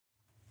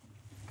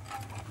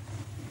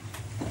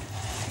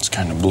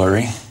kind of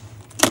blurry.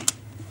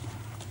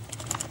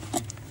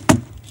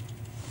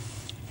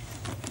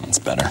 That's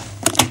better.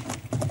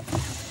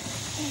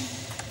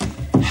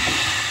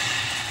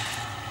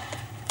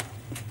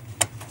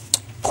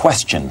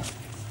 Question.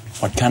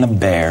 What kind of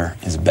bear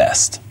is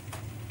best?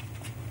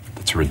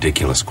 That's a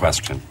ridiculous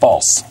question.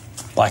 False.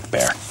 Black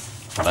bear.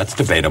 Well, that's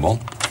debatable.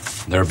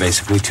 There are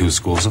basically two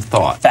schools of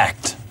thought.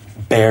 Fact.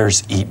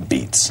 Bears eat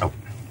beets. Oh.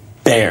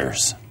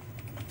 Bears.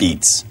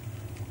 Beets.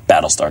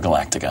 Battlestar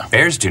Galactica.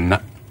 Bears do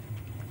not...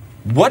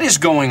 What is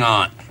going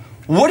on?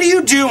 What are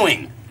you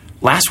doing?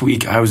 Last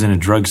week, I was in a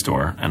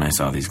drugstore, and I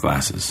saw these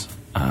glasses.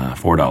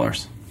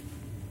 $4.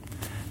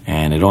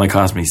 And it only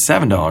cost me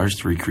 $7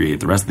 to recreate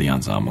the rest of the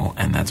ensemble,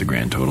 and that's a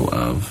grand total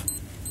of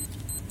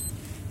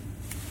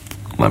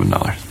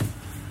 $11.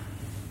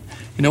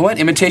 You know what?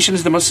 Imitation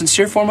is the most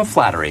sincere form of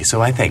flattery,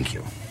 so I thank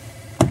you.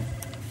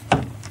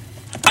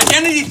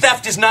 Identity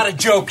theft is not a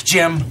joke,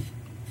 Jim.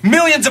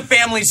 Millions of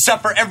families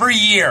suffer every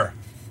year.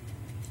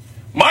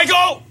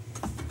 Michael!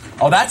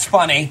 Oh, that's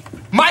funny.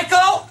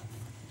 Michael!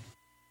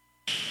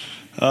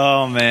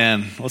 Oh,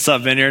 man. What's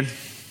up, Vineyard?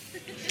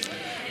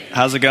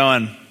 How's it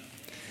going?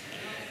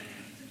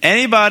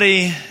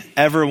 Anybody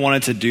ever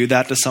wanted to do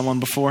that to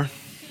someone before?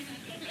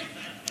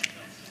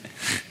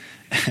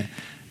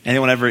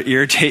 Anyone ever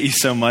irritate you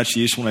so much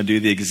you just want to do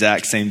the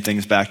exact same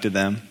things back to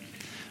them?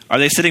 Are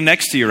they sitting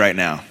next to you right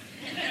now?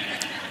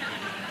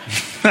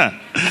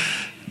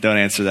 Don't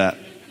answer that.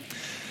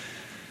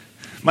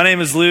 My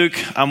name is Luke.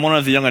 I'm one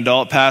of the young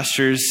adult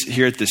pastors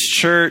here at this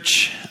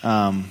church.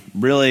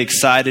 Really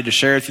excited to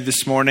share with you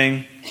this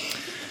morning.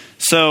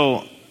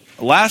 So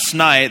last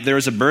night there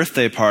was a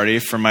birthday party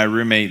for my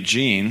roommate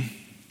Gene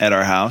at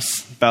our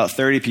house. About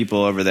 30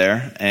 people over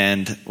there.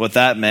 And what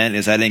that meant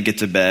is I didn't get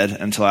to bed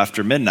until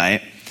after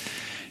midnight.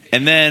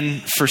 And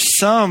then for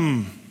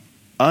some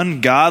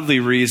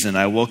ungodly reason,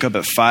 I woke up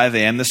at 5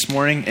 a.m. this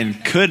morning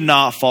and could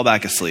not fall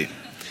back asleep.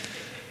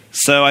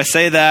 So I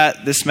say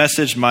that this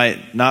message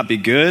might not be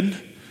good.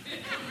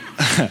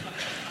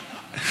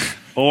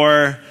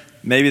 Or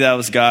maybe that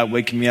was God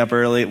waking me up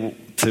early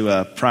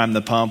to prime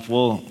the pump.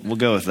 We'll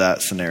go with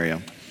that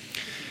scenario.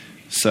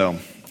 So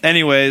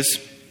anyways,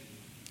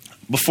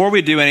 before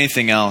we do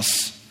anything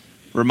else,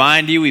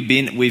 remind you we've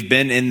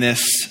been in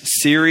this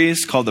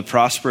series called The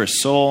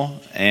Prosperous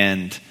Soul,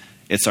 and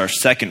it's our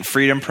second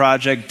freedom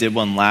project. Did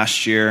one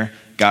last year,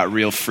 got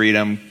real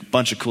freedom, a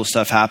bunch of cool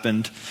stuff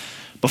happened.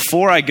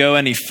 Before I go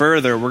any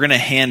further, we're going to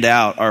hand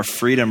out our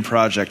Freedom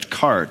Project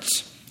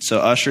cards. So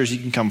ushers, you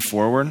can come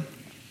forward.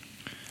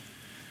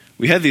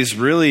 We had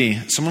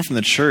someone from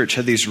the church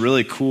had these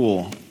really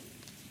cool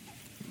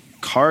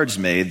cards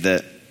made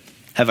that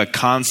have a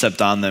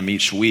concept on them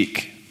each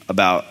week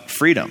about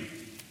freedom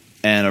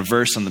and a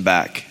verse on the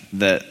back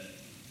that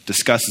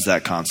discusses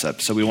that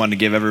concept. So we wanted to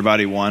give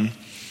everybody one.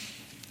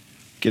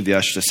 Give the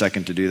ushers a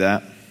second to do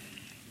that.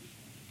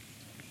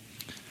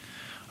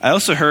 I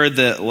also heard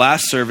that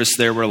last service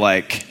there were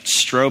like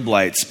strobe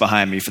lights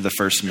behind me for the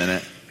first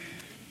minute.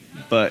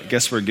 But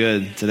guess we're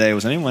good today.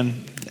 Was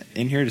anyone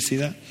in here to see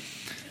that?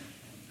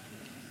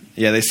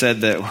 Yeah, they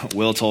said that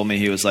Will told me,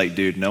 he was like,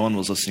 dude, no one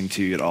was listening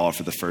to you at all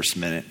for the first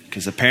minute.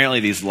 Because apparently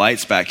these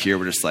lights back here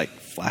were just like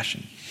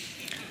flashing.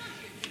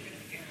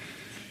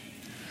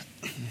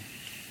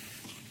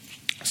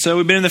 So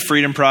we've been in the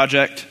Freedom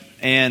Project,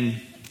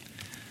 and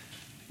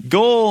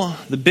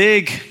the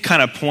big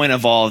kind of point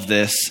of all of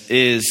this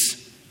is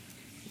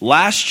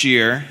last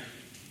year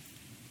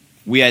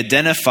we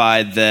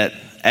identified that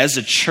as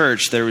a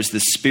church there was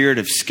this spirit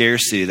of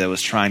scarcity that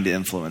was trying to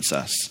influence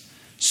us.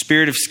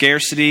 Spirit of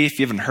scarcity, if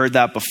you haven't heard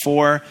that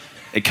before,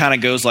 it kind of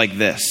goes like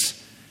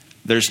this.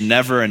 There's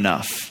never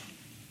enough.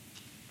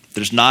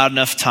 There's not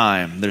enough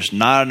time. There's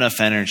not enough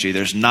energy.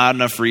 There's not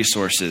enough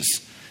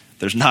resources.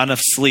 There's not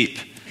enough sleep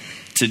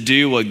to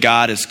do what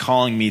God is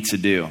calling me to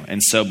do.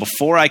 And so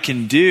before I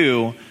can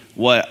do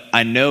what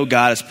I know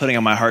God is putting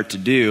on my heart to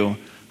do,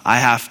 I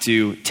have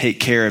to take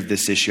care of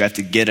this issue. I have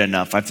to get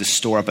enough. I have to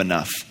store up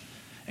enough.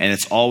 And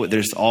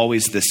there's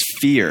always this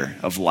fear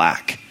of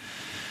lack.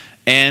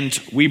 And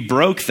we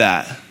broke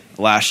that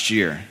last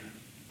year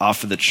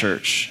off of the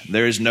church.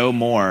 There's no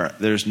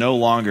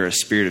longer a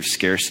spirit of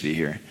scarcity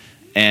here.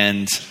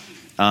 And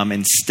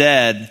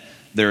instead,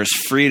 there is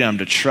freedom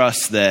to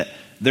trust that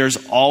there's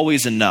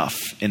always enough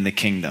in the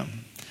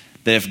kingdom.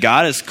 That if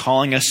God is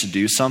calling us to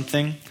do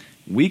something,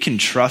 we can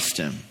trust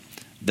him.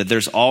 That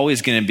there's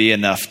always going to be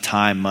enough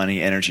time,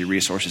 money, energy,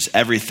 resources,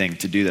 everything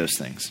to do those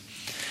things.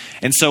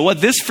 And so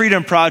what this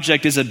Freedom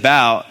Project is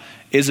about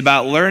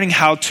learning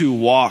how to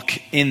walk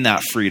in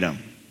that freedom.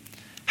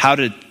 How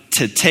to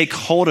take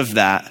hold of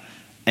that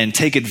and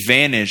take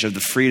advantage of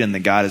the freedom that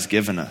God has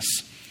given us.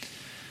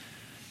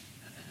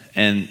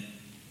 And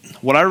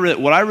what I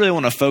really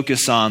want to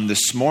focus on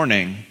this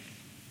morning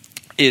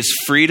is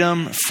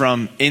freedom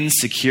from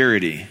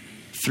insecurity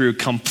through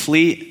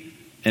complete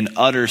and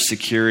utter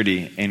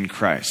security in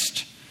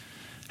Christ.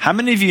 How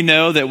many of you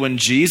know that when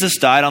Jesus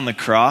died on the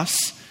cross,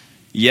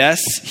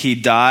 yes, he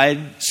died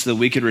so that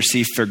we could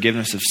receive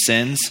forgiveness of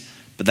sins,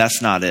 but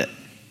that's not it.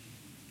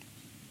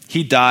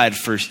 he died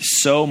for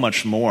so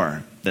much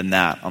more than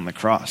that on the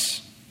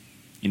cross.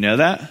 You know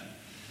that?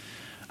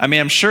 I mean,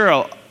 I'm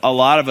sure a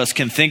lot of us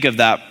can think of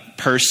that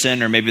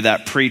person or maybe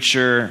that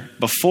preacher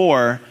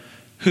before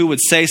who would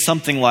say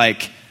something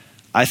like,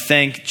 I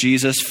thank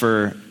Jesus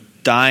for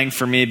dying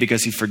for me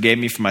because he forgave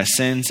me for my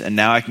sins and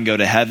now I can go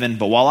to heaven.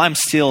 But while I'm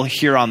still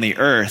here on the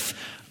earth,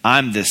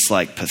 I'm this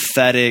like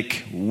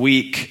pathetic,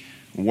 weak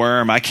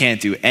worm. I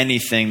can't do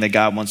anything that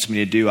God wants me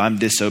to do. I'm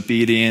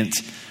disobedient.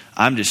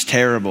 I'm just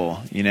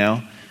terrible, you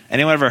know?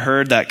 Anyone ever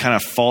heard that kind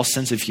of false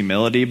sense of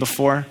humility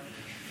before?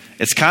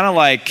 It's kind of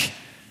like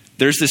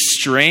there's this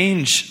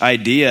strange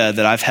idea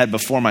that I've had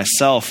before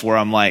myself where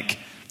I'm like,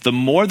 the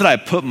more that I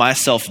put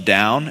myself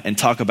down and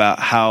talk about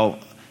how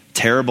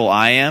terrible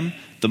I am,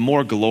 the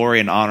more glory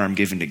and honor I'm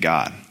giving to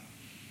God.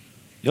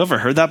 You ever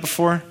heard that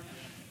before?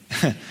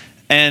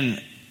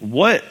 And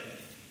what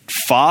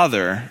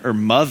father or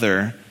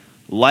mother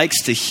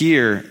likes to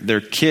hear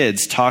their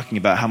kids talking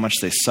about how much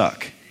they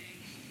suck?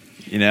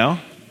 You know?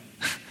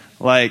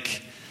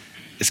 Like,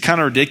 it's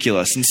kind of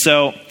ridiculous. And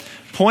so,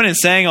 point in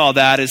saying all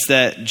that is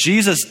that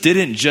Jesus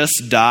didn't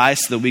just die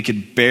so that we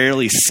could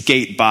barely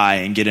skate by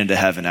and get into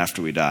heaven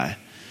after we die.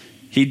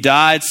 He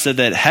died so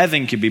that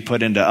heaven could be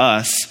put into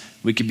us.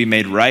 We could be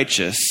made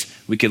righteous.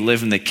 We could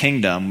live in the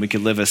kingdom. We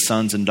could live as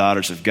sons and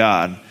daughters of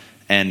God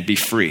and be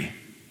free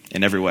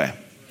in every way.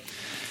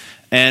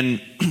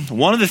 And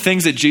one of the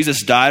things that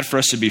Jesus died for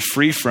us to be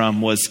free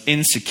from was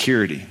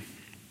insecurity.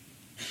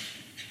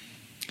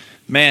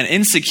 Man,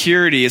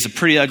 insecurity is a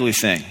pretty ugly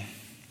thing.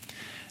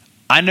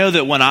 I know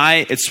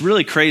that it's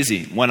really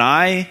crazy.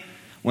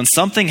 When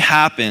something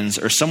happens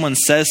or someone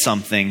says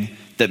something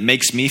that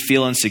makes me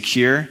feel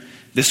insecure,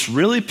 this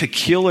really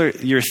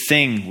peculiar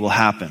thing will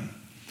happen.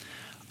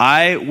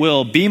 I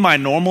will be my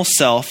normal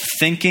self,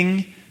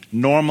 thinking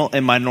normal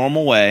in my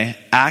normal way,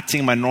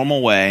 acting my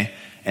normal way,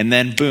 and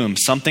then boom,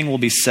 something will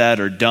be said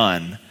or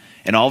done,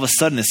 and all of a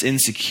sudden this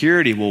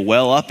insecurity will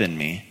well up in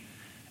me,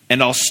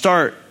 and I'll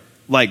start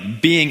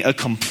like being a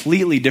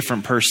completely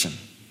different person.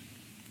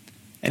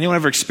 Anyone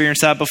ever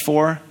experienced that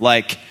before?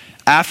 Like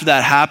after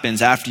that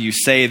happens, after you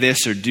say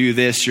this or do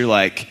this, you're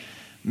like,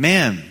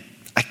 man,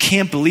 I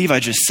can't believe I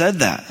just said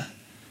that.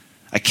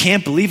 I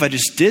can't believe I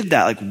just did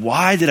that. Like,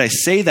 why did I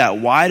say that?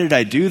 Why did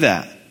I do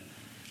that?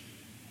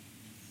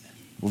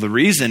 Well, the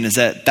reason is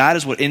that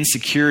is what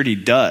insecurity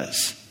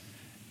does.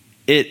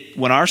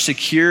 When our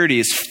security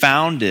is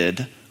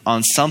founded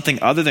on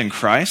something other than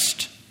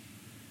Christ,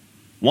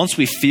 once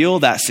we feel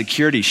that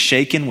security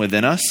shaken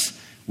within us,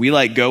 we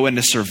like go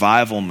into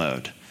survival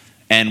mode.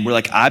 And we're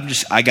like,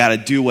 I got to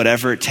do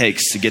whatever it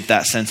takes to get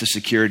that sense of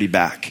security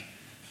back.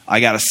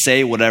 I got to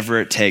say whatever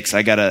it takes.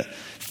 I got to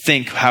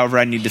think however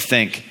I need to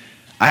think.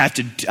 I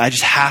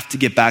just have to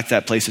get back to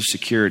that place of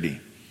security.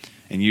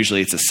 And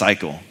usually it's a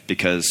cycle,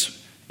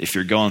 because if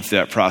you're going through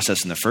that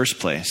process in the first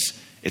place,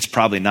 it's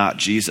probably not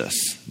Jesus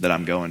that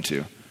I'm going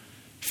to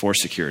for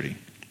security.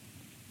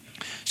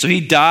 So he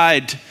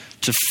died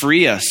to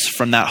free us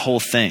from that whole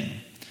thing.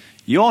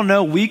 You all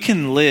know we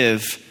can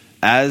live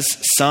as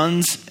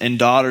sons and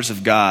daughters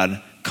of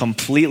God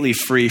completely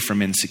free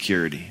from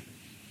insecurity.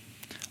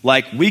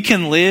 Like we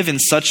can live in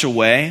such a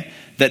way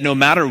that no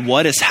matter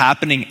what is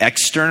happening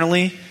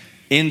externally,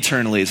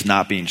 internally is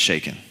not being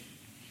shaken.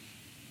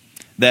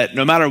 That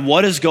no matter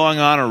what is going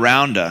on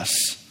around us,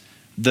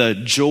 the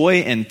joy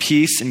and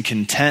peace and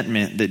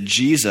contentment that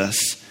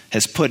Jesus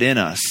has put in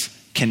us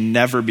can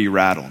never be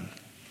rattled,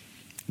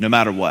 no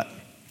matter what.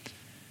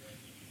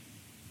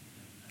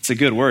 It's a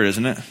good word,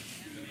 isn't it?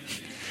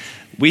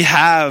 We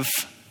have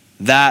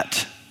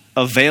that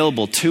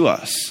available to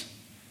us.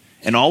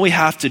 And all we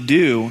have to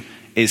do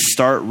is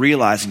start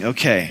realizing,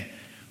 okay,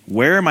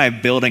 where am I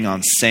building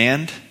on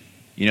sand?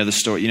 You know the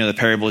story, the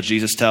parable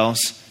Jesus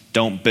tells?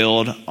 Don't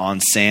build on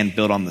sand,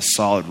 build on the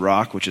solid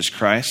rock, which is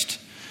Christ.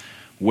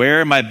 Where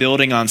am I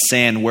building on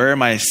sand? Where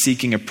am I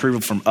seeking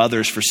approval from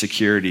others for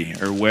security?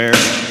 Or where...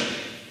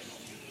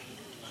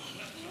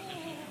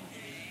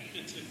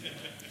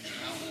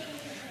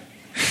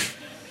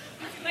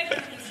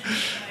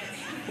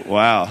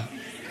 Wow.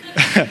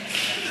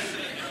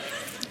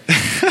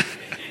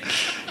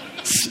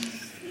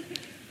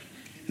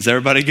 Is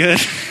everybody good?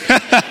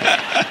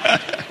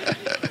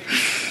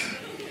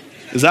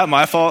 Is that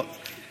my fault?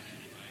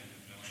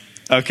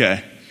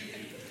 Okay.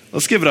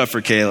 Let's give it up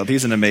for Caleb.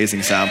 He's an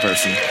amazing sound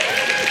person.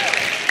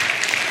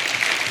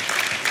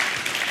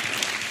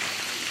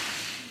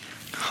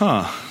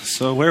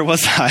 So where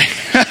was I?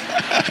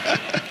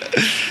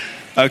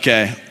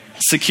 Okay.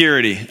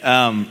 Security.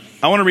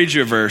 I want to read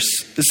you a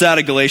verse. This is out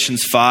of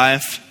Galatians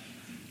 5.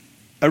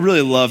 I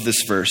really love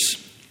this verse.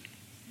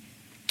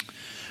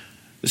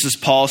 This is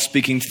Paul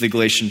speaking to the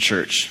Galatian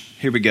church.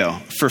 Here we go.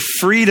 For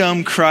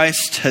freedom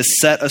Christ has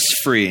set us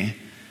free.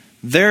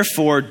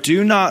 Therefore,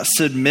 do not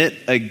submit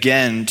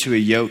again to a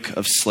yoke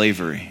of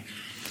slavery.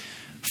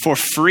 For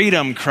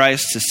freedom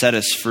Christ has set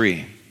us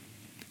free.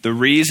 The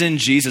reason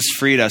Jesus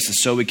freed us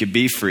is so we could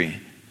be free.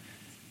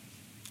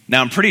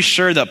 Now, I'm pretty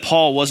sure that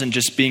Paul wasn't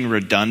just being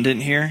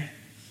redundant here.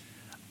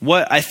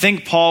 What I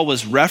think Paul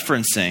was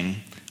referencing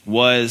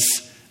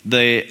was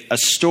a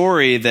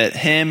story that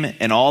him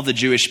and all the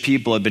Jewish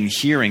people had been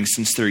hearing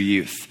since their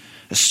youth.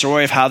 A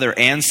story of how their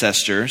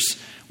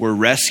ancestors were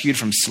rescued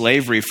from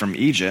slavery from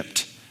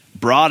Egypt,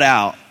 brought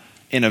out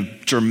in a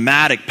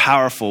dramatic,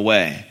 powerful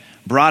way,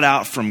 brought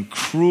out from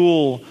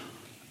cruel,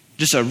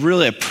 just a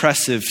really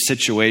oppressive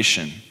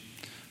situation,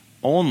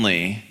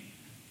 only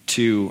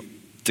to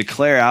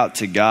declare out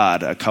to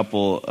God a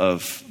couple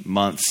of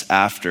months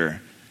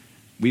after,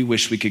 we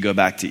wish we could go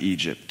back to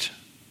Egypt.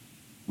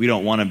 We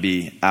don't want to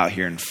be out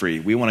here and free.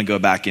 We want to go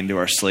back into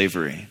our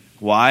slavery.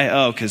 Why?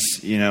 Oh,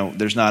 because,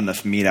 there's not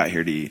enough meat out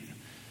here to eat.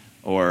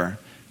 Or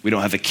we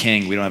don't have a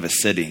king, we don't have a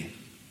city.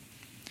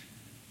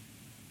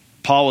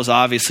 Paul was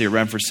obviously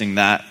referencing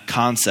that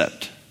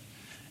concept.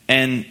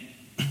 And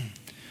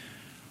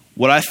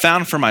what I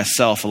found for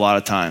myself a lot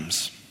of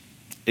times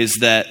is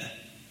that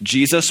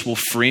Jesus will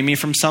free me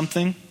from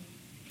something,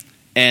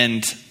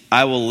 and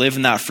I will live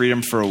in that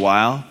freedom for a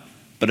while,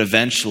 but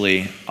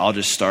eventually I'll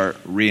just start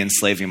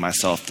re-enslaving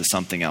myself to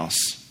something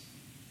else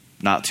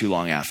not too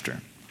long after.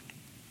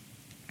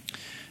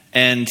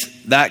 And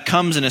that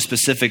comes in a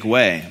specific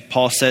way.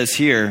 Paul says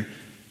here,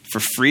 for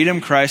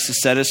freedom Christ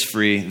has set us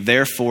free,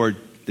 therefore,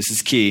 this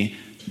is key,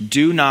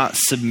 do not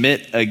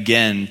submit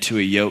again to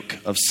a yoke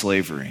of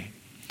slavery.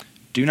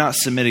 Do not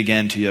submit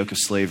again to a yoke of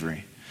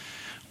slavery.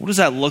 What does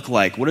that look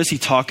like? What is he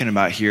talking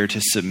about here,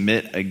 to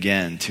submit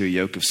again to a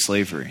yoke of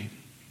slavery?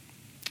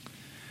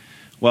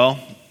 Well,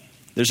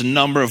 there's a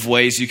number of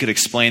ways you could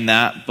explain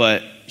that,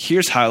 but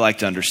here's how I like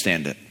to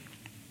understand it.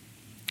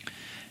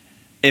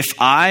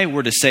 If I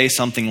were to say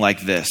something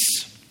like this,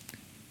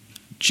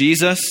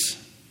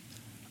 Jesus,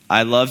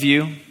 I love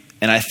you,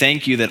 and I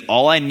thank you that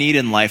all I need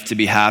in life to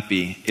be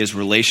happy is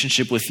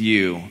relationship with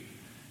you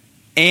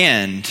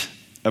and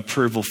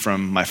approval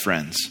from my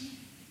friends.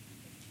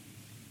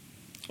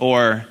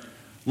 Or,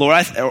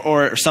 Lord,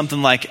 or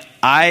something like,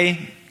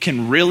 I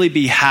can really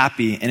be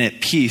happy and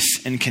at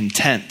peace and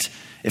content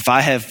if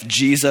I have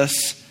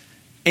Jesus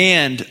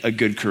and a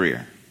good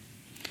career.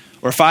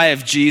 Or if I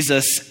have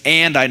Jesus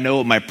and I know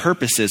what my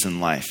purpose is in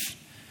life.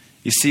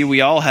 You see, we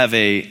all have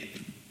a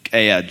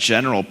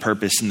general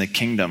purpose in the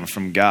kingdom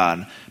from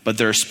God, but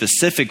there are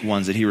specific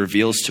ones that he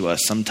reveals to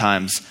us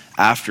sometimes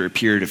after a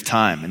period of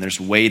time, and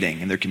there's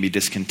waiting, and there can be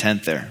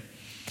discontent there.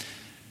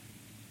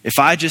 If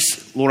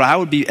Lord, I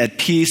would be at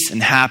peace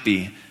and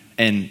happy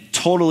and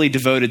totally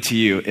devoted to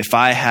you if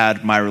I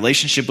had my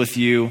relationship with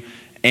you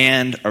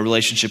and a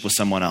relationship with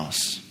someone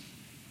else.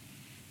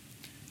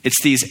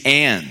 It's these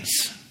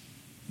ands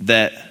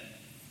that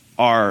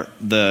are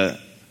the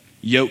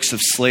yokes of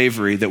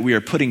slavery that we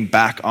are putting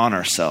back on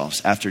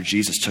ourselves after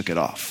Jesus took it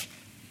off.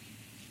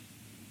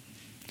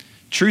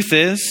 Truth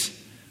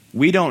is,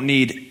 we don't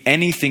need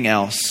anything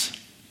else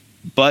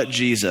but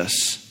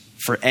Jesus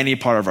for any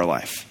part of our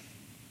life.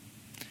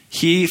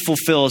 He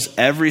fulfills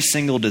every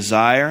single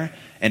desire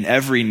and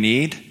every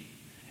need.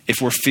 If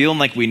we're feeling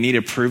like we need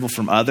approval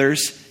from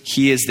others,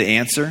 he is the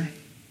answer.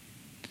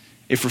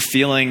 If we're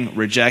feeling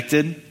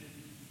rejected,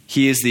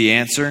 he is the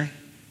answer.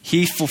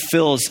 He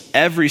fulfills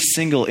every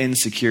single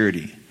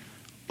insecurity.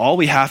 All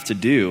we have to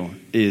do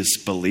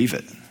is believe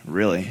it,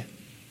 really.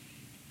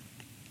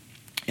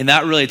 And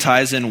that really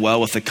ties in well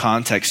with the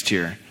context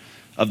here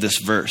of this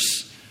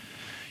verse.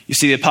 You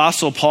see, the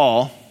Apostle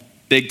Paul,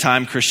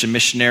 big-time Christian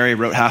missionary,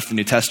 wrote half the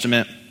New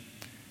Testament.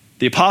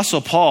 The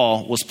Apostle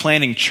Paul was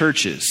planting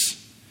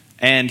churches,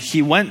 and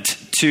he went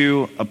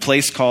to a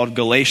place called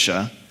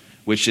Galatia,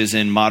 which is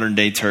in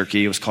modern-day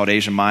Turkey. It was called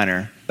Asia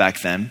Minor back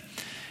then.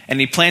 And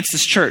he plants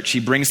this church. He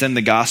brings them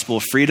the gospel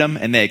of freedom,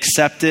 and they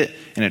accept it,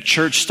 and a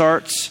church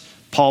starts.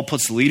 Paul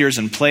puts leaders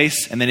in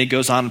place, and then he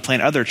goes on to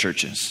plant other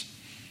churches.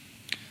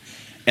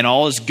 And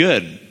all is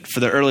good for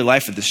the early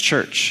life of this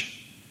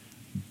church.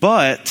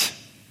 But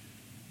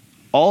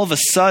all of a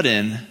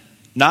sudden,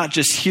 not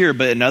just here,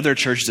 but in other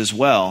churches as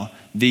well,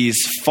 these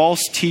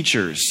false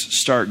teachers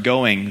start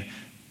going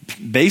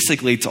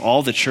basically to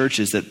all the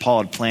churches that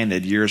Paul had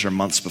planted years or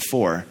months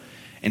before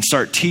and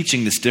start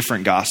teaching this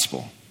different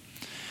gospel.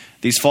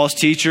 These false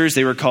teachers,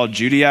 they were called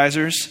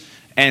Judaizers.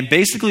 And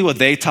basically what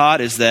they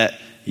taught is that,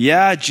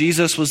 yeah,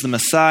 Jesus was the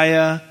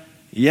Messiah.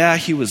 Yeah,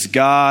 he was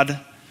God.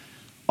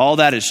 All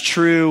that is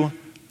true.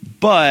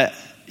 But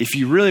if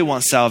you really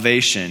want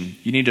salvation,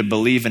 you need to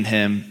believe in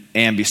him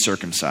and be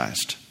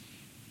circumcised.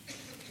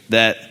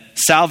 That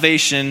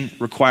salvation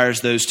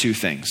requires those two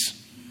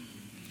things.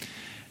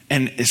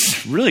 And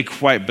it's really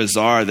quite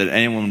bizarre that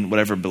anyone would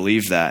ever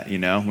believe that, you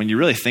know? When you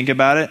really think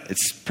about it,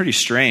 it's pretty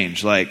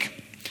strange.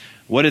 Like,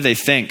 what do they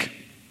think?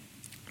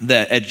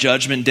 That at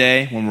Judgment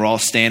Day, when we're all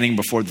standing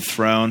before the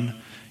throne,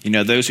 you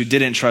know, those who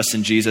didn't trust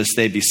in Jesus,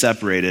 they'd be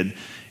separated.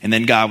 And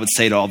then God would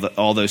say to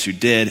all those who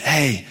did,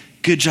 hey,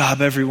 good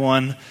job,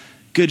 everyone.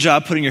 Good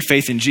job putting your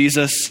faith in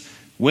Jesus.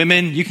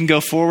 Women, you can go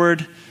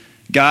forward.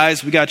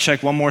 Guys, we got to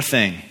check one more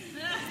thing.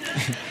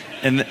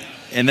 and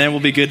then we'll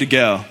be good to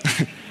go.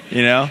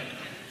 You know?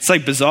 It's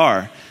like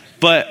bizarre.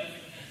 But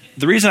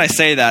the reason I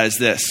say that is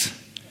this.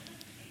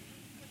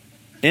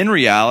 In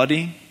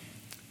reality,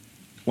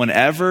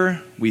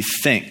 whenever we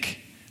think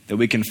that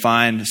we can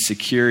find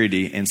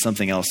security in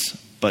something else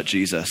but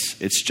Jesus,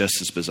 it's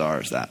just as bizarre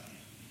as that.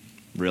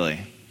 Really.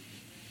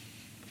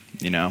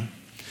 You know?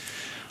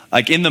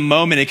 Like in the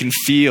moment, it can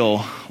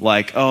feel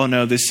like, oh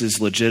no, this is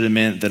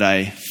legitimate, that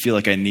I feel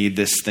like I need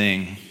this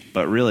thing.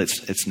 But really,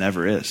 it's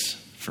never is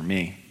for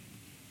me.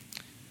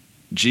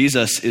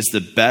 Jesus is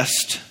the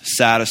best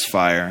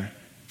satisfier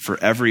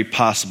for every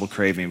possible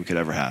craving we could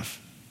ever have.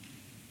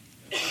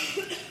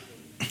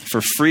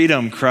 For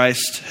freedom,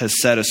 Christ has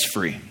set us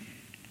free.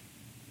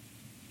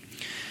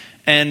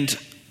 And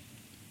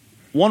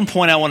one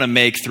point I want to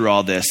make through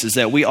all this is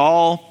that we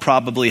all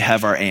probably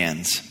have our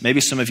ands.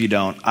 Maybe some of you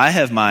don't. I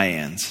have my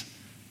ands,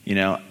 you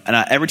know, and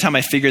every time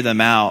I figure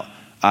them out,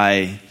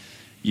 I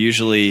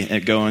usually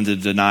go into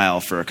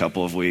denial for a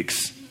couple of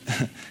weeks.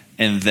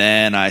 And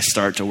then I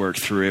start to work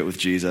through it with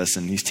Jesus,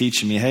 and he's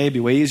teaching me, hey, it'd be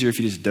way easier if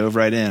you just dove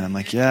right in. I'm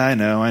like, yeah, I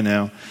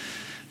know.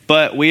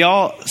 But we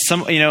all,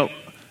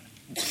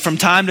 from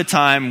time to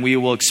time, we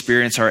will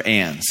experience our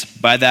ands.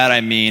 By that I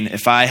mean,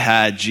 if I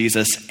had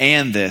Jesus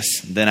and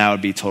this, then I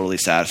would be totally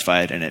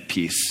satisfied and at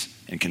peace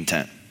and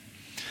content.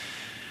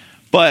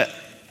 But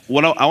I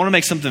want to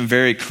make something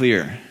very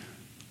clear.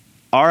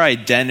 Our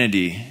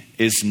identity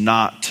is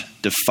not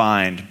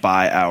defined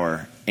by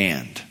our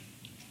and.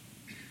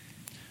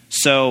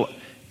 So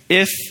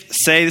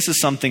say this is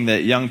something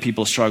that young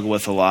people struggle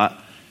with a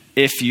lot,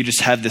 if you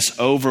just have this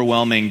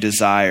overwhelming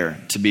desire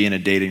to be in a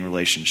dating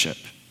relationship,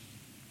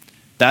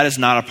 that is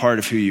not a part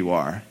of who you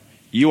are.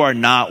 You are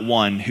not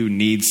one who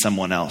needs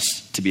someone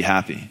else to be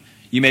happy.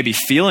 You may be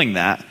feeling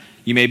that,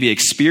 you may be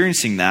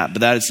experiencing that, but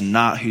that is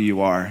not who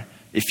you are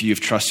if you've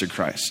trusted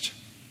Christ.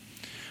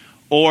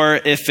 Or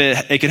if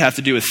it could have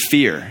to do with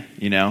fear,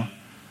 you know,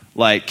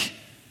 like,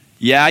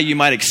 yeah, you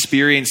might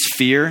experience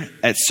fear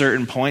at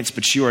certain points,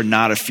 but you are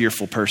not a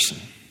fearful person.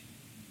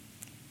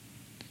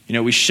 You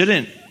know, we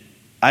shouldn't,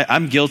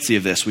 I'm guilty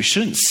of this. We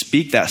shouldn't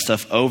speak that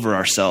stuff over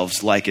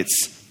ourselves like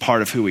it's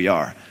part of who we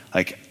are.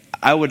 Like,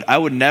 I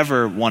would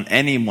never want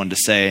anyone to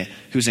say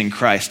who's in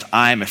Christ,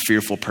 I'm a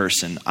fearful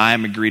person,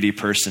 I'm a greedy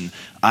person,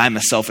 I'm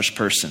a selfish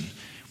person.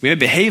 We may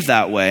behave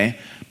that way,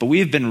 but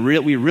we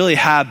really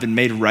have been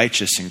made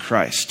righteous in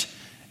Christ.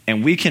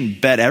 And we can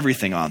bet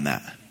everything on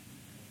that.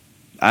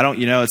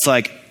 It's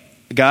like,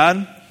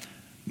 God,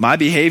 my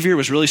behavior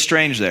was really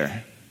strange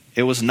there.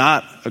 It was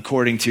not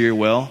according to your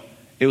will.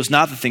 It was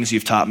not the things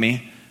you've taught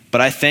me.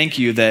 But I thank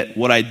you that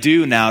what I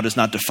do now does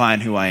not define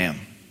who I am.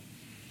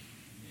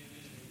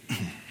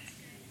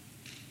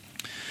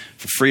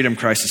 For freedom,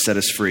 Christ has set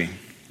us free.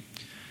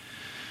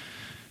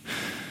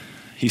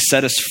 He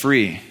set us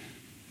free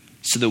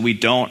so that we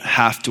don't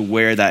have to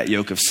wear that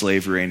yoke of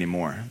slavery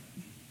anymore.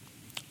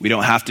 We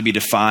don't have to be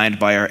defined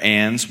by our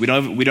ands. We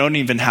don't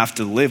even have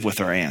to live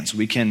with our ands.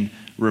 We can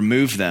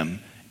remove them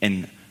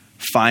and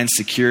find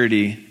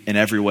security in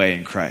every way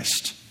in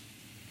Christ.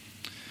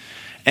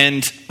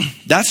 And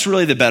that's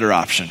really the better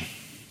option.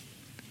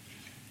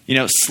 You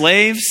know,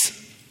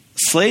 slaves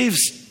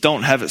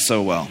don't have it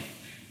so well.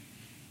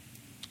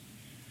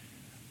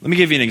 Let me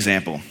give you an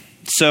example.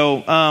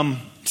 So,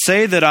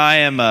 say that I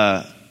am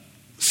a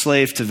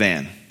slave to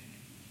Van,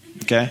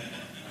 okay?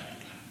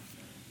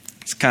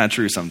 It's kind of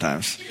true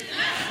sometimes.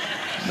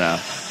 No.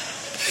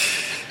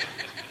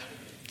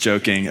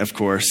 Joking, of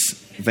course.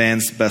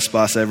 Van's the best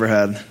boss I ever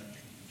had.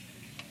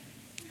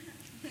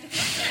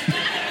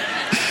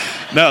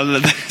 No,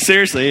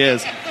 seriously, he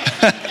is.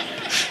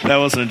 That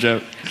wasn't a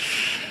joke.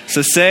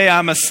 So say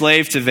I'm a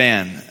slave to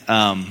Van.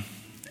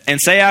 And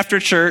say after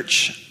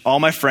church,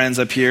 all my friends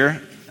up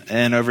here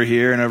and over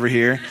here and over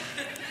here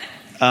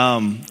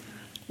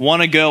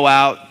want to go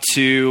out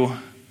to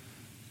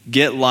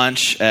get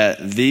lunch at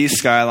the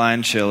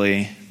Skyline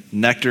Chili,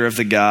 Nectar of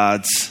the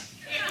Gods.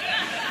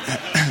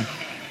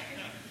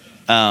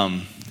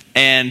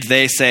 And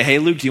they say, hey,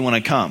 Luke, do you want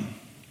to come?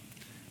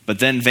 But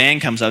then Van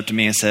comes up to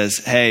me and says,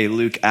 hey,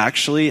 Luke,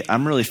 actually,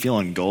 I'm really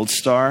feeling Gold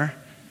Star.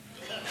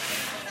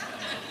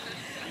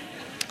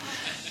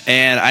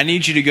 And I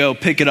need you to go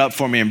pick it up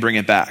for me and bring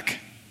it back.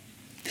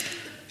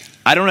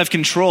 I don't have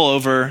control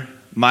over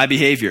my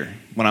behavior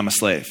when I'm a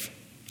slave.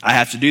 I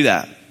have to do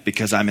that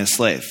because I'm a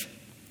slave.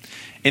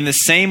 In the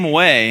same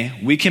way,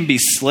 we can be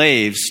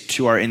slaves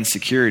to our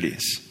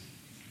insecurities.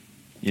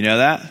 You know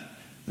that?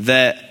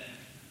 That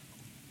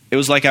it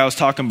was like I was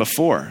talking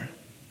before.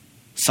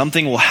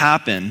 Something will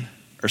happen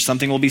or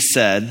something will be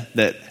said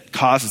that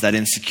causes that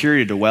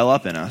insecurity to well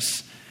up in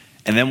us.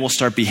 And then we'll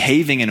start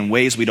behaving in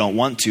ways we don't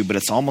want to, but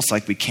it's almost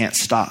like we can't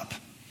stop.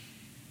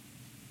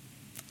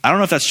 I don't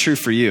know if that's true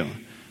for you,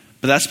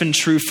 but that's been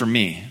true for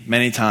me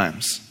many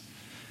times.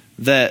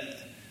 That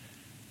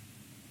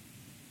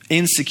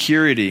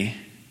insecurity,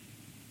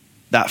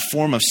 that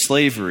form of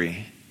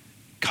slavery,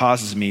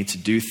 causes me to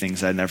do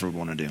things I never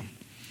want to do.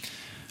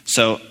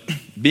 So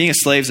being a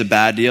slave is a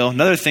bad deal.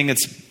 Another thing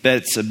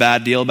that's a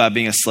bad deal about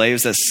being a slave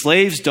is that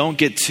slaves don't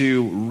get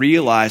to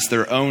realize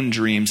their own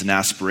dreams and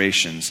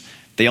aspirations.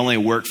 They only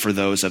work for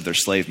those of their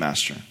slave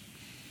master.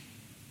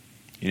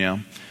 You know?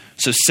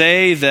 So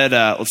say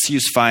that, let's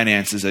use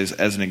finances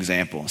as an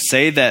example.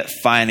 Say that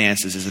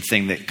finances is the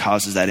thing that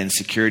causes that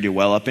insecurity to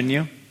well up in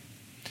you.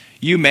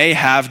 You may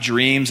have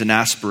dreams and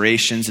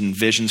aspirations and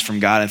visions from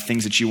God and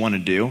things that you want to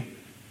do,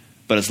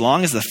 but as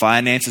long as the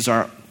finances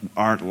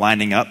aren't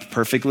lining up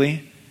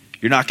perfectly,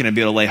 you're not going to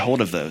be able to lay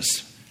hold of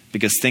those,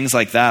 because things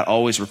like that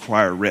always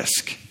require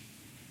risk.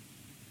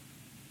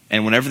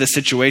 And whenever the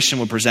situation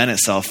will present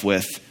itself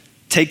with,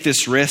 take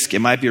this risk, it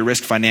might be a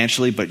risk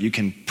financially, but you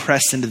can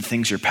press into the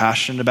things you're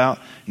passionate about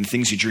and the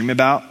things you dream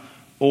about,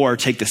 or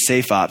take the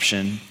safe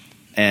option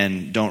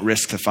and don't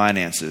risk the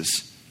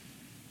finances.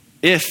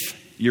 If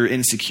your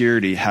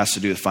insecurity has to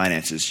do with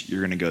finances,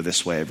 you're going to go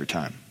this way every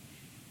time.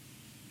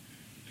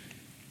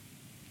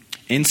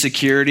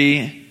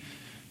 Insecurity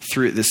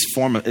through this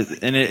form of,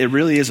 and it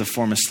really is a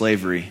form of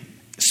slavery,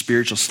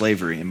 spiritual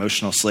slavery,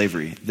 emotional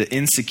slavery. The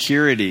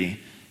insecurity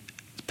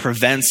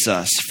prevents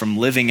us from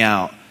living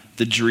out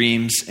the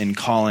dreams and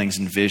callings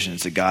and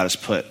visions that God has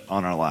put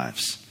on our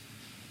lives.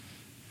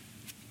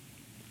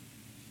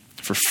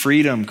 For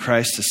freedom,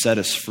 Christ has set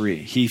us free.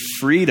 He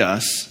freed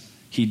us.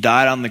 He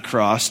died on the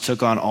cross,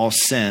 took on all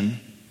sin,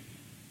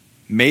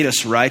 made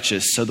us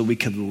righteous so that we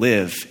could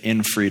live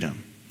in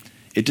freedom.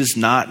 It does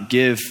not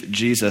give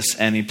Jesus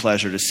any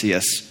pleasure to see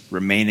us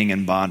remaining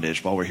in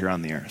bondage while we're here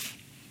on the earth.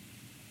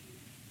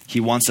 He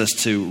wants us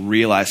to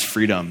realize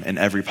freedom in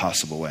every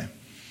possible way.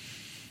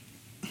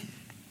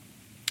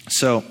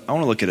 So I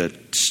want to look at a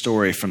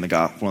story from one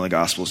of the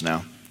Gospels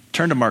now.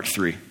 Turn to Mark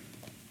 3,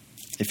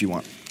 if you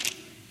want.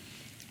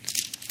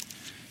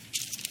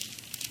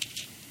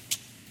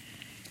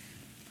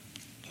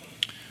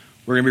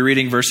 We're going to be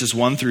reading verses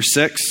 1 through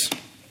 6.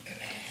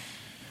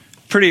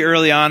 Pretty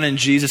early on in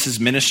Jesus'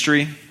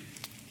 ministry,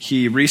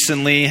 he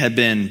recently had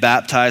been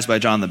baptized by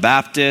John the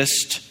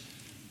Baptist,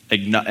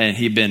 and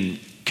he'd been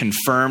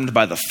confirmed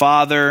by the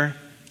Father,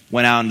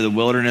 went out into the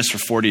wilderness for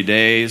 40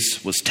 days,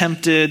 was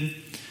tempted,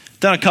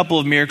 done a couple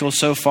of miracles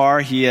so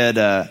far. He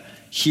had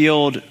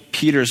healed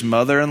Peter's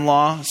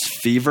mother-in-law's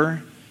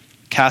fever,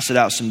 casted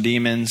out some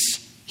demons,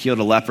 healed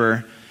a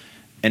leper.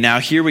 And now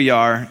here we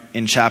are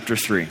in chapter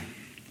 3,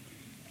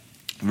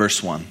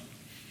 verse 1.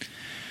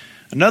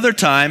 Another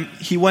time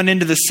he went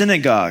into the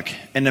synagogue,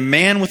 and a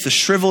man with a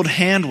shriveled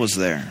hand was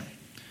there.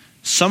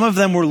 Some of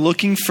them were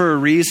looking for a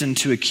reason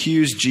to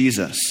accuse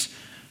Jesus,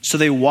 so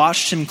they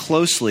watched him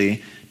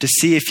closely to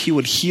see if he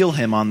would heal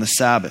him on the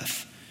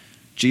Sabbath.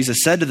 Jesus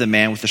said to the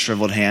man with the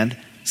shriveled hand,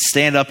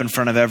 "Stand up in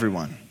front of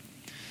everyone."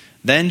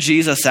 Then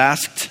Jesus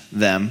asked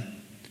them,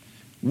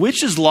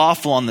 "Which is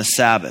lawful on the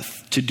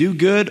Sabbath, to do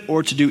good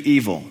or to do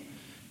evil,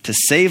 to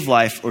save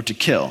life or to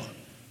kill?"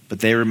 But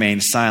they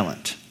remained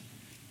silent.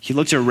 He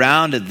looked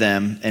around at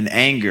them in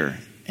anger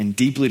and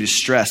deeply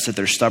distressed at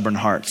their stubborn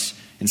hearts,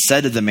 and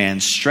said to the man,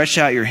 "Stretch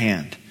out your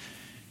hand."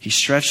 He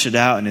stretched it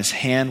out, and his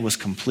hand was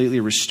completely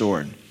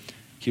restored.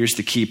 Here's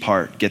the key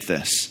part. Get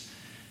this.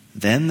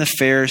 Then the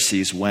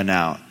Pharisees went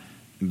out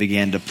and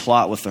began to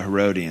plot with the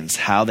Herodians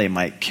how they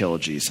might kill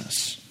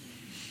Jesus.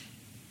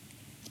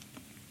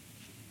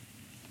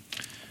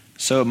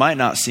 So it might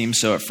not seem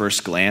so at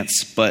first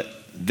glance,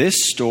 but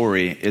this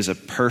story is a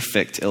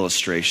perfect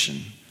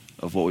illustration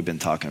of what we've been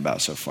talking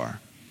about so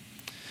far.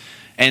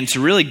 And to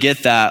really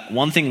get that,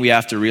 one thing we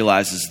have to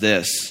realize is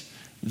this,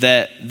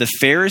 that the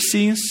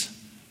Pharisees,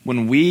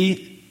 when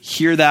we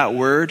hear that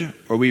word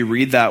or we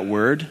read that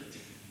word,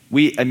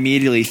 we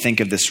immediately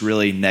think of this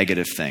really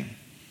negative thing,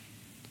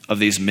 of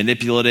these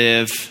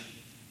manipulative,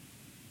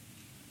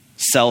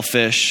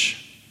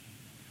 selfish,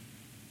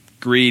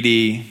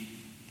 greedy,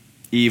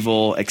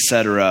 evil,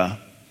 etc.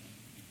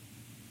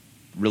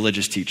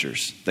 religious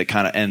teachers that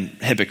and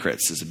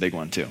hypocrites is a big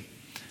one too.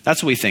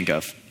 That's what we think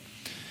of.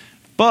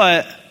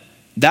 But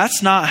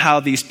that's not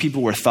how these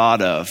people were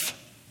thought of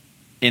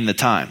in the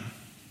time.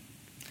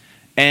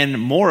 And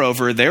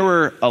moreover, there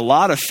were a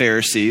lot of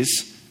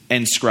Pharisees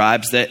and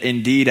scribes that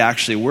indeed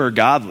actually were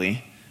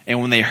godly.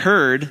 And when they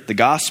heard the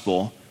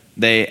gospel,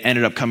 they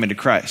ended up coming to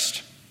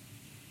Christ.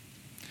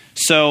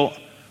 So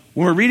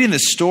when we're reading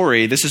this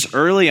story, this is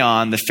early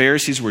on. The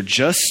Pharisees were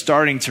just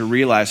starting to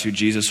realize who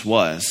Jesus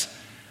was.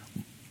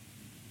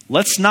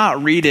 Let's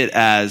not read it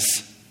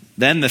as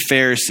then the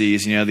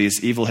Pharisees,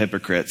 these evil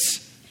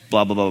hypocrites,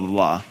 blah, blah, blah, blah,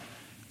 blah.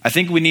 I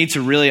think we need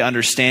to really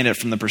understand it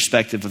from the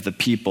perspective of the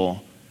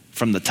people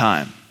from the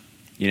time.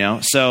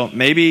 So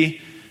maybe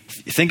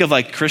think of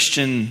like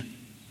Christian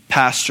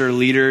pastor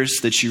leaders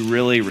that you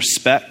really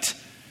respect.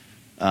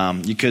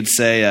 You could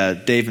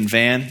say Dave and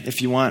Van,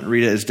 if you want.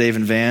 Read it as Dave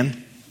and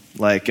Van.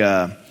 Like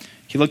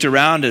he looked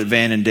around at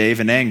Van and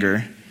Dave in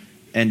anger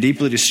and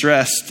deeply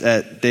distressed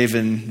at Dave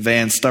and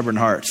Van's stubborn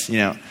hearts.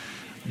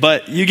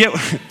 But you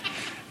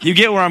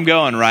get where I'm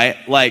going, right?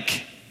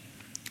 Like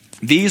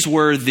these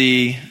were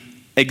the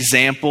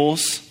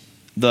examples,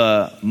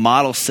 the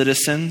model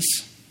citizens.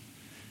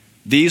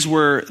 These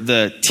were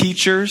the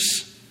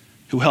teachers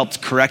who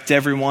helped correct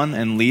everyone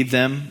and lead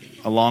them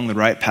along the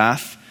right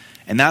path.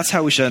 And that's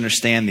how we should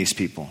understand these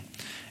people.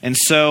 And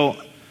so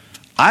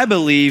I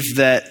believe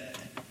that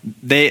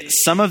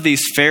some of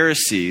these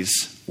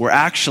Pharisees were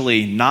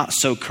actually not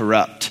so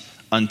corrupt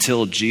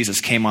until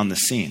Jesus came on the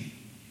scene.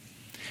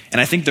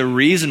 And I think the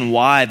reason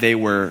why they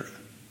were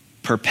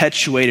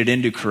perpetuated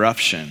into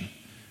corruption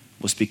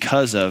was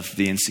because of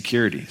the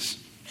insecurities.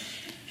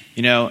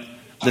 You know,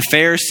 the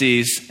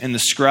Pharisees and the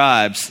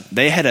scribes,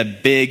 they had a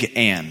big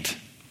and.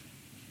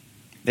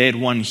 They had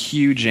one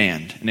huge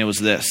and it was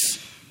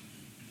this: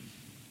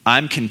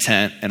 I'm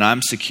content and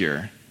I'm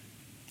secure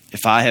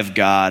if I have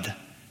God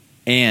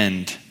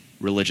and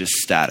religious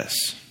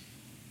status.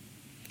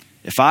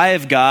 If I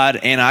have God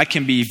and I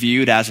can be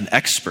viewed as an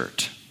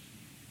expert,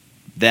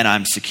 then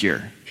I'm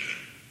secure.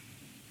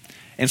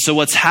 And so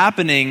what's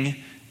happening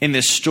in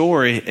this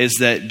story is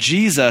that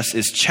Jesus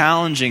is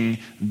challenging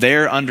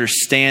their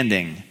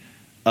understanding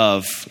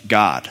of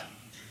God,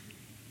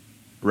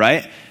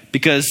 right?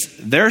 Because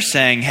they're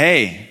saying,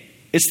 hey,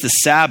 it's the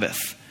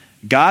Sabbath.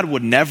 God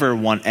would never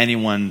want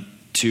anyone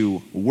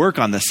to work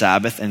on the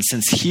Sabbath, and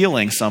since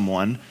healing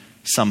someone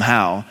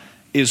somehow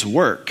is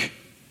work,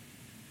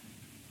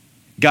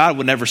 God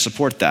would never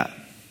support that.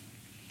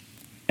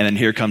 And then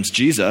here comes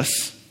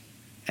Jesus,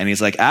 and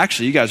he's like,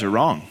 actually, you guys are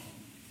wrong.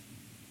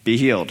 Be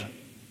healed.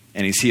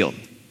 And he's healed.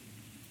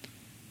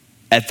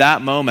 At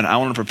that moment, I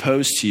want to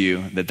propose to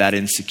you that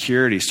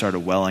insecurity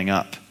started welling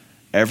up.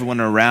 Everyone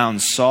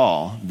around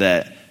saw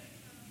that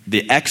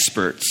the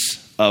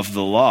experts of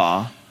the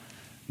law,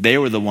 they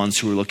were the ones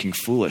who were looking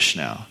foolish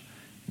now.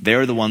 They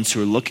were the ones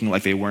who were looking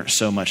like they weren't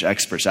so much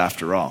experts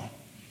after all.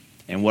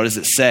 And what does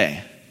it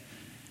say?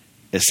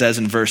 It says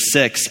in verse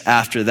 6,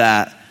 after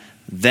that,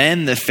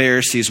 then the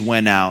Pharisees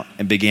went out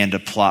and began to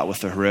plot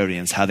with the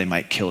Herodians how they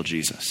might kill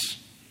Jesus.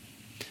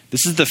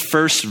 This is the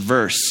first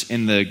verse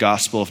in the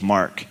Gospel of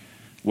Mark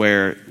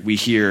where we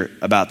hear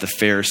about the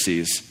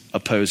Pharisees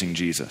opposing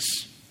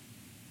Jesus.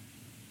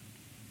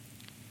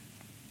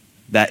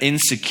 That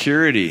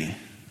insecurity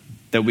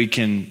that we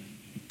can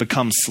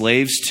become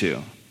slaves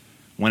to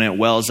when it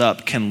wells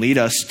up can lead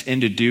us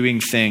into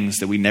doing things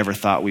that we never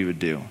thought we would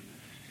do.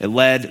 It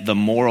led the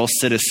moral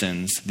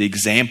citizens, the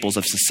examples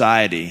of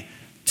society,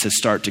 to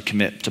start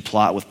to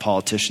plot with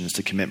politicians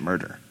to commit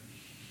murder.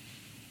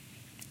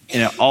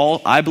 And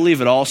I believe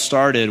it all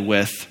started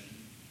with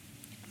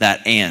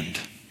that and.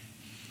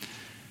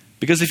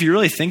 Because if you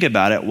really think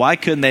about it, why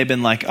couldn't they have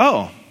been like,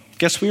 oh,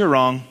 guess we were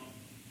wrong.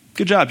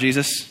 Good job,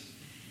 Jesus.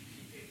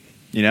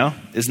 You know,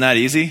 isn't that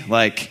easy?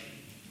 Like,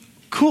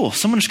 cool,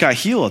 someone just got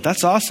healed.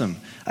 That's awesome.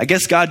 I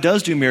guess God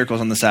does do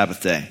miracles on the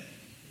Sabbath day.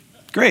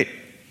 Great.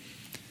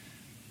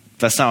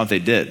 That's not what they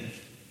did.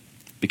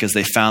 Because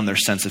they found their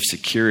sense of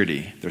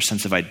security, their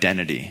sense of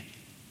identity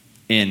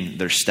in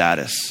their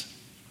status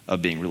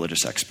of being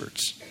religious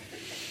experts.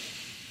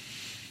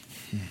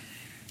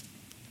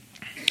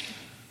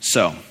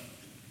 So,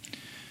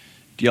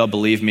 do y'all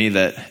believe me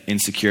that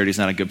insecurity is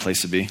not a good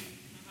place to be?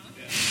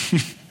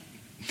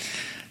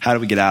 How do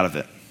we get out of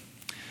it?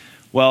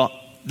 Well,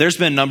 there's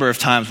been a number of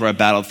times where I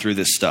battled through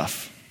this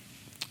stuff.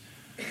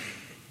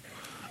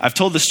 I've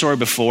told this story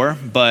before,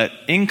 but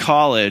in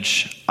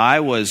college, I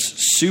was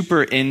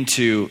super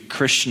into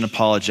Christian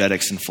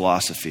apologetics and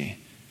philosophy.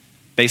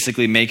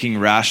 Basically making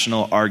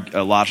rational,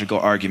 logical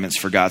arguments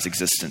for God's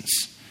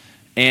existence.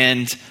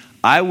 And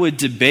I would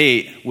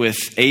debate with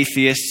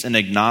atheists and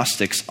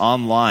agnostics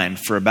online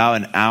for about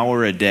an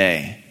hour a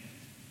day,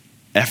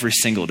 every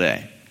single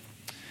day.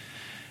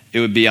 It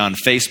would be on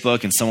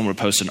Facebook and someone would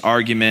post an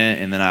argument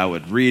and then I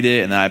would read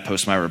it and then I'd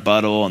post my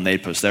rebuttal and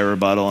they'd post their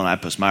rebuttal and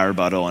I'd post my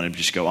rebuttal and it'd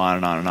just go on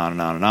and on and on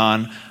and on and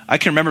on. I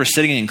can remember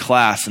sitting in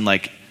class and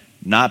like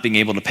not being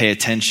able to pay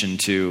attention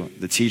to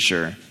the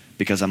teacher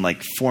because I'm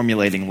like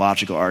formulating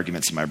logical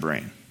arguments in my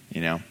brain,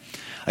 you know?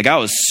 Like I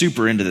was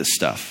super into this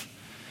stuff.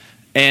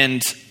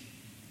 And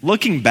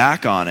looking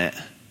back on it,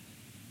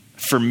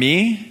 for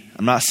me,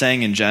 I'm not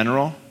saying in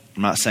general,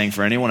 I'm not saying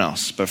for anyone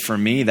else, but for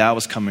me, that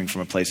was coming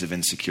from a place of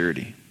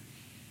insecurity.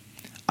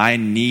 I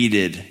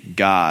needed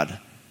God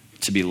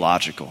to be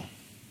logical.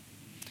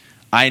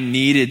 I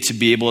needed to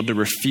be able to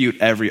refute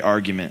every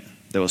argument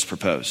that was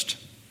proposed.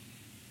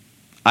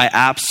 I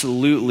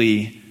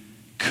absolutely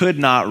could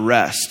not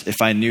rest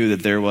if I knew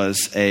that there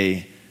was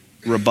a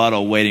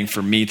rebuttal waiting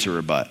for me to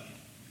rebut.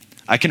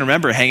 I can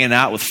remember hanging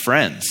out with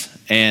friends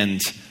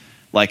and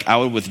like I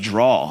would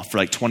withdraw for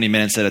like 20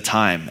 minutes at a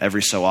time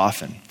every so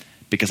often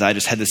because I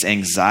just had this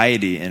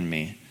anxiety in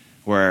me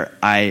where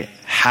I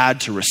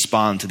had to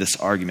respond to this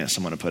argument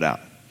someone had put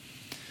out.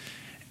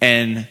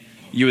 And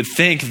you would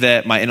think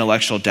that my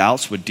intellectual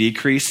doubts would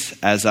decrease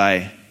as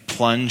I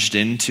plunged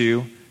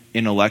into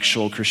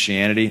intellectual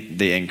Christianity.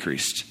 They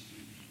increased.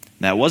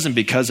 And that wasn't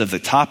because of the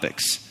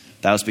topics.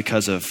 That was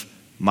because of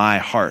my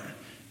heart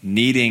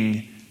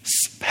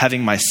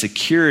having my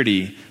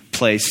security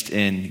placed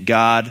in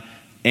God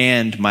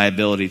and my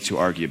ability to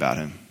argue about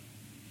him.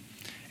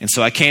 And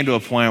so I came to a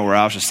point where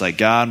I was just like,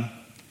 God,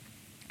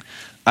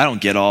 I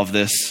don't get all of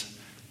this,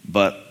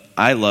 but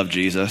I love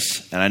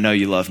Jesus, and I know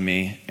you love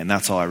me, and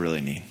that's all I really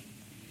need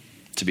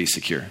to be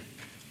secure.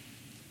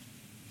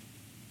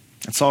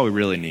 That's all we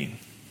really need.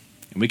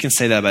 And we can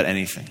say that about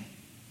anything.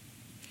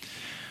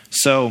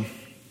 So,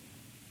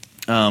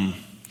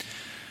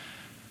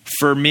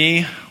 For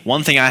me,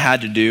 one thing I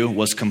had to do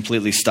was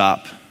completely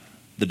stop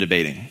the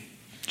debating,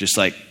 just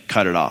like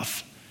cut it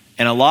off.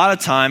 And a lot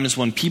of times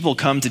when people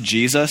come to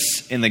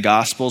Jesus in the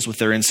Gospels with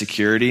their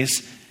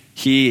insecurities,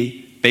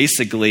 he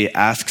basically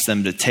asks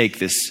them to take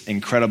this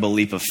incredible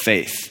leap of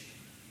faith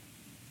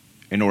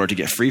in order to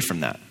get free from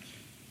that.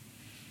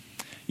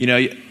 You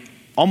know,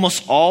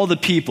 almost all the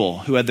people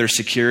who had their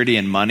security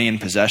in money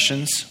and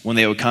possessions, when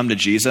they would come to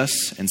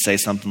Jesus and say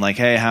something like,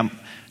 hey,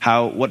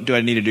 what do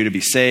I need to do to be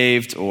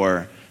saved?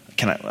 Or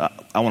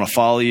I want to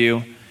follow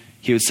you.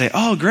 He would say,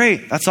 oh,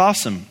 great, that's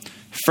awesome.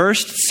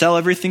 First, sell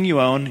everything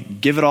you own,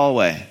 give it all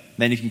away,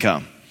 then you can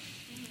come.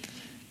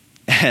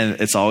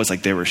 And it's always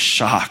like they were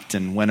shocked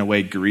and went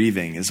away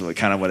grieving is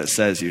kind of what it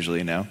says usually,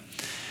 you know.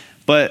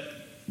 But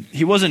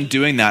he wasn't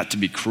doing that to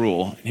be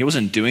cruel. He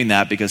wasn't doing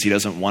that because he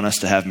doesn't want us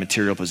to have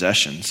material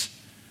possessions.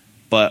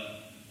 But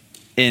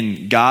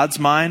in God's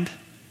mind,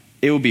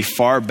 it would be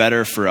far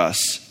better for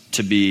us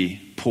to be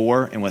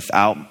poor and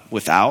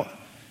without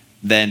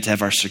than to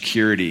have our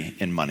security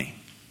in money.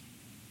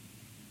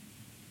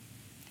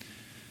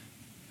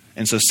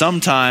 And so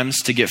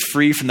sometimes to get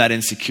free from that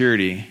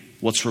insecurity,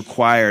 what's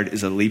required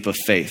is a leap of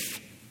faith.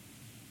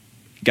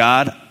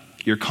 God,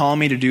 you're calling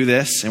me to do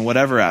this in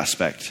whatever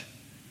aspect.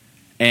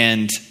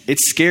 And it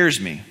scares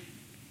me.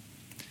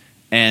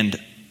 And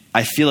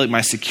I feel like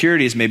my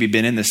security has maybe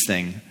been in this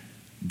thing,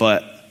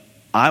 but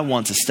I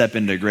want to step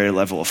into a greater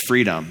level of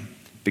freedom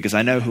because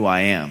I know who I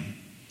am.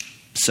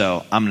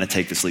 So I'm going to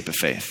take this leap of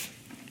faith.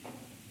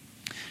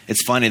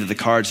 It's funny that the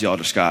cards y'all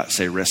just got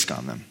say risk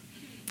on them.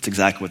 It's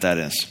exactly what that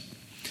is.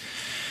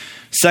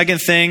 Second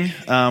thing,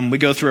 we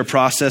go through a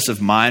process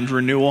of mind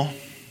renewal.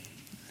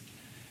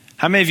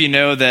 How many of you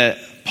know that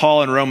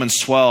Paul in Romans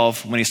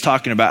 12, when he's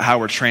talking about how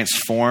we're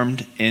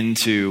transformed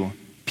into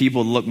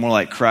people that look more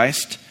like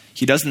Christ,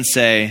 he doesn't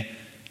say,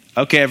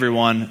 okay,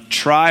 everyone,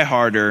 try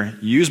harder,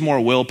 use more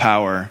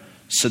willpower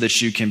so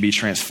that you can be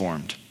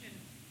transformed.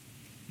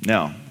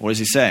 No. What does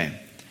he say?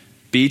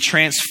 Be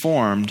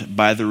transformed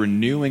by the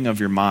renewing of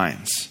your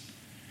minds.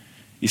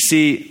 You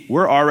see,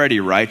 we're already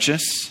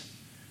righteous.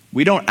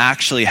 We don't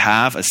actually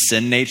have a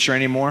sin nature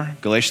anymore.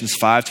 Galatians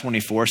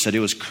 5:24 said it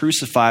was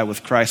crucified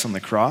with Christ on the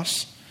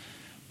cross.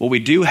 What we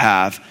do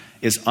have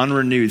is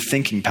unrenewed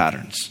thinking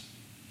patterns.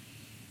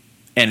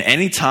 And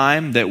any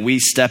time that we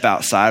step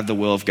outside of the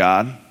will of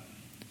God,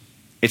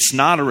 it's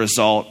not a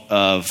result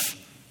of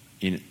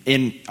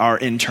in our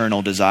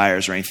internal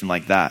desires or anything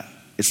like that.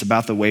 It's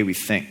about the way we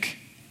think.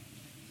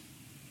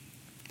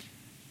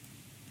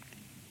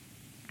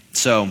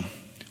 So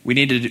we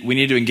need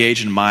to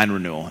engage in mind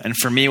renewal. And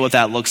for me, what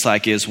that looks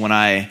like is when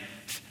I'm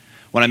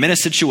in a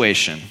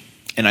situation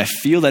and I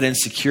feel that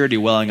insecurity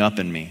welling up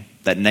in me,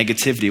 that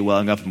negativity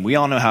welling up, and we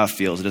all know how it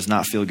feels. It does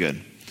not feel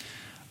good.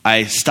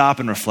 I stop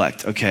and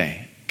reflect.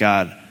 Okay,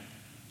 God,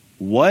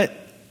 what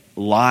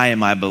lie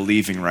am I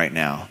believing right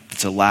now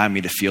that's allowing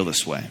me to feel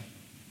this way?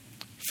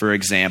 For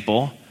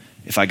example,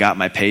 if I got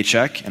my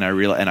paycheck and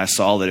I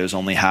saw that it was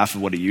only half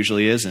of what it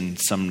usually is, and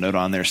some note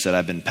on there said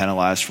I've been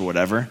penalized for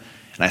whatever,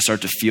 and I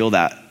start to feel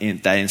that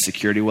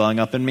insecurity welling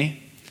up in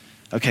me.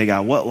 Okay,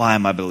 God, what lie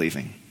am I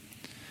believing?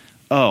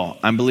 Oh,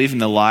 I'm believing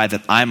the lie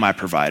that I'm my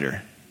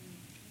provider.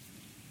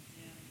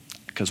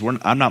 Because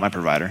I'm not my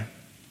provider.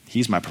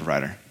 He's my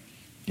provider,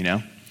 you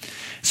know?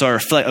 So I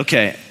reflect,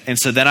 okay, and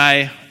so then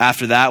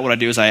after that, what I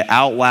do is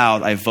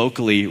I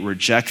vocally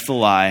reject the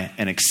lie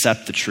and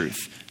accept the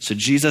truth. So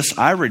Jesus,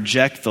 I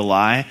reject the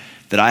lie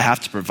that I have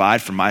to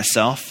provide for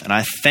myself, and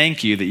I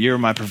thank you that you're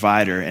my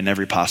provider in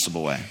every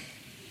possible way.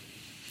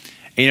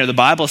 And, you know, the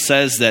Bible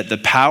says that the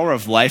power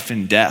of life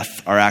and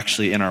death are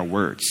actually in our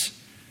words.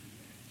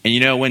 And you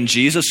know, when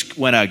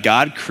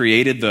God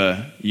created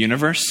the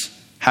universe,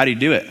 how did he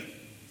do it?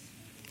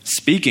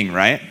 Speaking,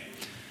 right?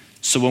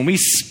 So when we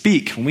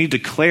speak, when we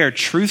declare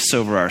truths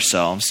over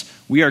ourselves,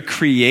 we are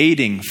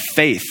creating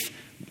faith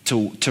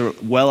to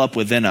well up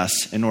within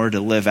us in order to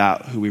live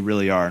out who we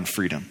really are in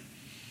freedom.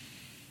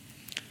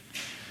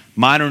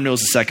 Mind renewal is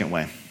the second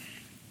way.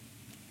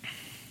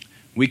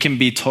 We can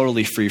be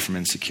totally free from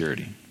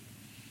insecurity.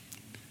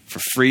 For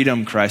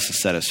freedom, Christ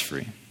has set us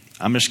free.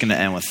 I'm just going to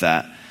end with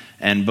that.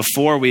 And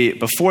before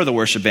the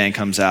worship band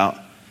comes out,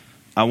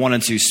 I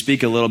wanted to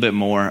speak a little bit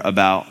more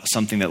about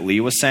something that Lee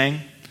was saying.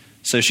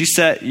 So she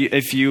said,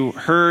 if you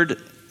heard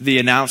the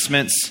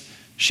announcements,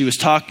 she was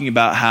talking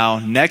about how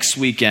next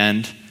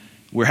weekend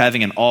we're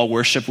having an all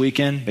worship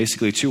weekend,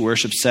 basically 2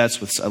 worship sets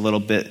with a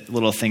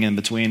little thing in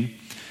between.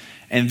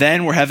 And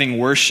then we're having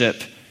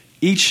worship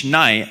each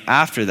night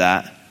after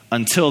that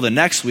until the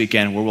next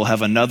weekend where we'll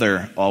have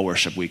another all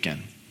worship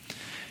weekend.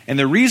 And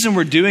the reason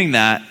we're doing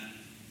that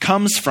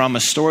comes from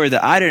a story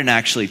that I didn't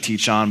actually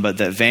teach on, but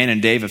that Van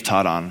and Dave have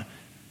taught on,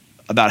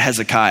 about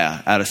Hezekiah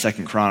out of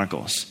 2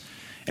 Chronicles.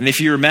 And if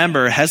you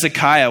remember,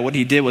 Hezekiah, what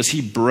he did was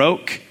he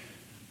broke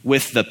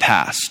with the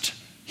past.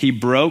 He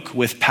broke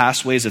with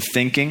past ways of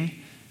thinking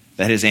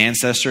that his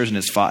ancestors and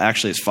his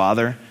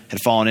father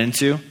had fallen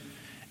into.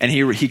 And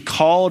he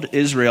called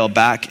Israel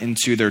back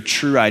into their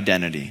true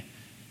identity.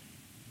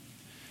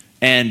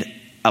 And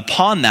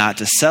upon that,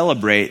 to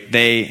celebrate,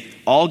 they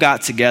all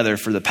got together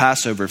for the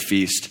Passover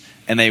feast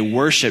and they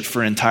worshiped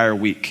for an entire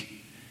week.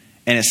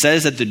 And it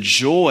says that the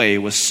joy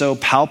was so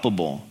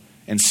palpable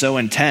and so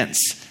intense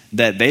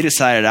that they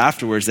decided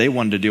afterwards they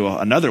wanted to do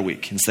another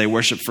week. And so they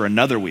worshiped for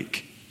another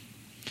week.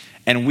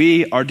 And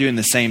we are doing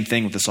the same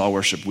thing with this All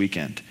Worship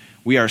Weekend.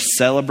 We are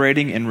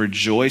celebrating and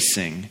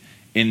rejoicing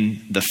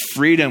in the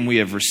freedom we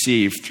have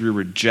received through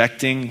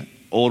rejecting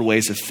old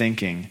ways of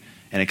thinking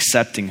and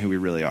accepting who we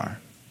really are.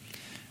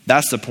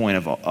 That's the point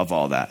of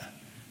all that.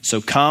 So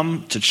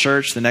come to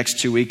church the next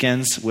 2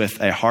 weekends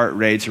with a heart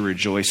ready to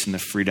rejoice in the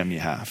freedom you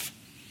have.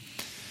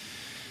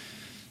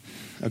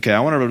 Okay, I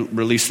want to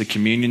release the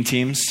communion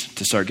teams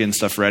to start getting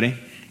stuff ready.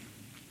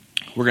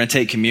 We're going to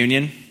take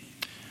communion.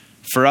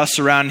 For us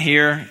around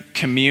here,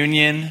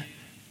 communion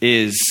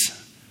is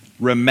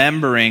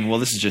remembering, well,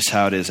 this is just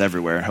how it is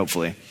everywhere,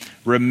 hopefully.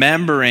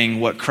 Remembering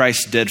what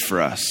Christ did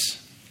for us.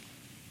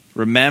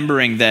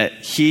 Remembering that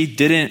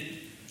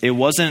it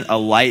wasn't a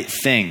light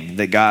thing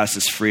that got us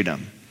this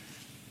freedom.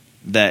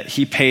 That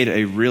he paid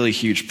a really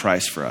huge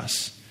price for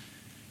us.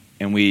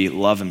 And we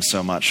love him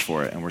so much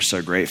for it, and we're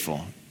so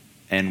grateful.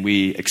 And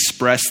we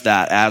express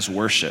that as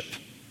worship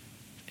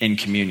in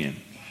communion.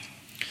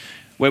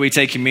 The way we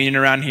take communion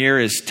around here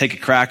is take a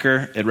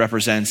cracker. It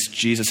represents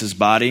Jesus'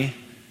 body.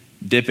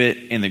 Dip it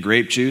in the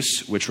grape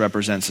juice, which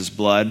represents his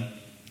blood,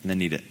 and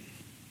then eat it.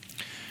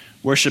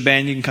 Worship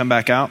band, you can come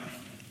back out.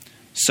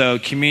 So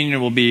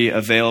communion will be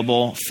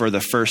available for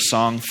the first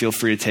song. Feel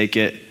free to take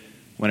it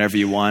whenever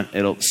you want.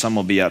 Some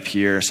will be up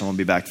here, some will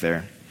be back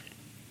there.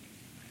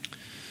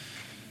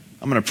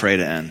 I'm going to pray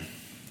to end.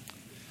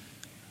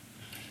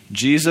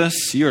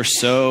 Jesus, you are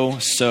so,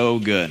 so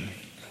good.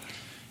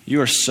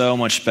 You are so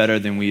much better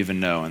than we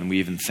even know and we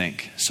even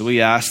think. So we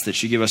ask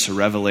that you give us a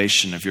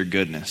revelation of your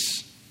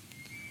goodness.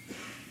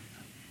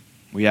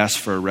 We ask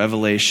for a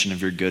revelation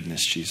of your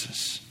goodness,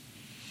 Jesus.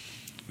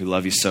 We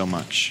love you so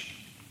much.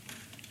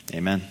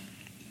 Amen.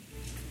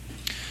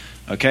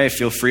 Okay,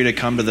 feel free to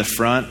come to the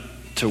front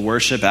to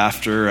worship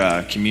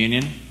after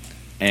communion.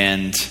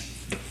 And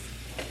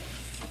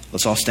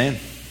let's all stand.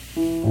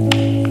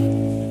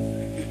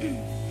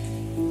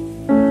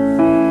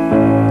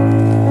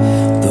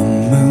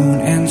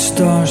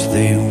 Stars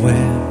they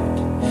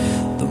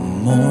wept, the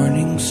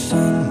morning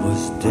sun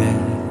was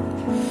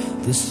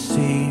dead, the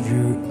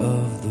Savior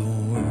of the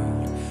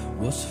world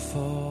was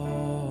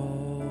fallen.